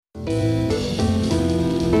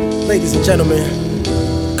Ladies and gentlemen,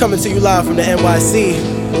 coming to you live from the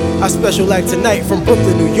NYC. Our special act tonight from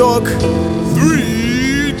Brooklyn, New York.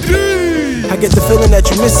 3Deez. I get the feeling that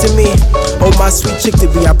you're missing me. Oh, my sweet chick to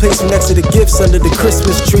be. I place you next to the gifts under the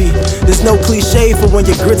Christmas tree. There's no cliche for when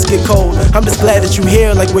your grits get cold. I'm just glad that you're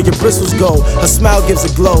here, like where your bristles go. A smile gives a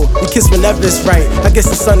glow. We kiss whenever it's right. I guess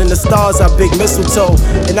the sun and the stars are big mistletoe,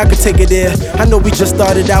 and I could take it there. I know we just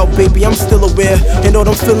started out, baby. I'm still aware. And all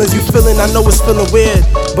them feelings you feeling, I know it's feeling weird,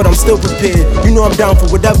 but I'm still prepared. You know I'm down for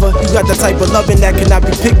whatever. You got that type of loving that cannot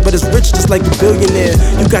be picked, but it's rich just like a billionaire.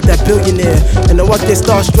 You got that billionaire. And though I get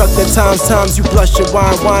starstruck at times you blush your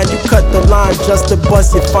wine. You cut the line just to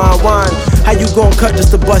bust your fine wine. How you gon' cut just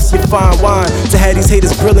to bust your fine wine? To have these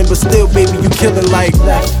haters grilling, but still, baby, you killing like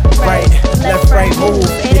left, right move.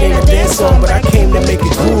 It ain't a dance song, but I came to make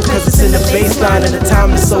it cool, cause it's in the bass line and the time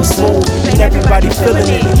is so smooth. And everybody feeling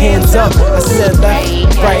it, hands up. I said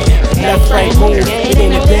left, right move. It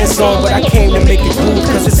ain't a dance song, but I came to make it cool,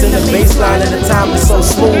 cause it's in the bass line and the time is so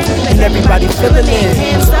smooth. And everybody feeling it,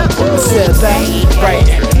 hands up. I said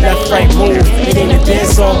left, right move. It ain't a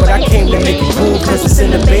dance song, but I came to make it cool, cause it's in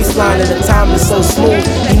the bass line and the time is so smooth.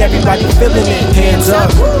 And everybody feeling it, hands up.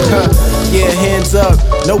 Yeah, hands up,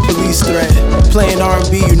 no police threat. Playing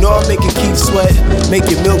R&B, you know I make it keep sweat. Make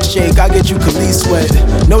your milkshake, I get you Khalees sweat.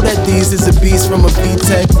 Know that these is a beast from a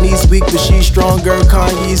V-Tech. Knees weak, but she's stronger,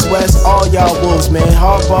 Kanye's West. All y'all wolves, man,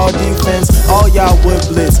 hardball defense. All y'all would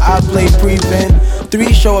blitz, I play prevent.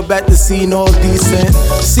 3 show up at the scene, all decent.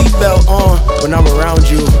 Seatbelt on when I'm around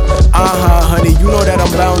you. Honey, you know that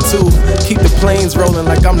I'm bound to keep the planes rolling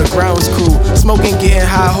like I'm the grounds crew. Smoking, getting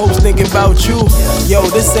high, hopes thinking about you. Yo,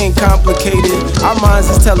 this ain't complicated. Our minds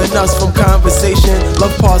is telling us from conversation.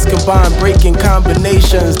 Love parts combined, breaking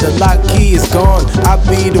combinations. The lock key is gone, I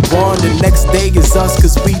be the one. The next day is us,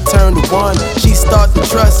 cause we turn to one. She start to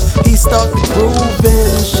trust, he start to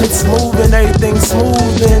grooving. Shit's moving, everything's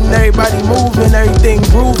smoothing. Everybody moving, everything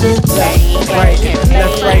grooving.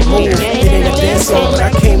 Left, right move. It ain't a dance song, but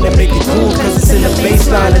I came to make it cool, cause it's in the bass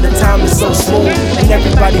line and the time is so smooth. And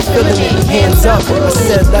everybody feeling it, hands up. I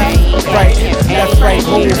said left, right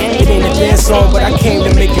move. It ain't a dance song, but I came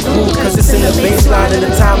to make it cool, cause it's in the bass line and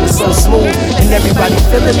the time is so smooth. And everybody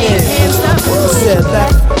feeling it, hands up. I said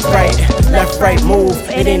left, right move.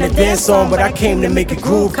 It ain't a dance song, but I came to make it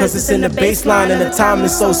groove, cause it's in the bass line and the time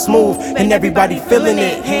is so smooth. And everybody feeling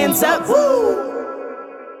it, hands up. Woo!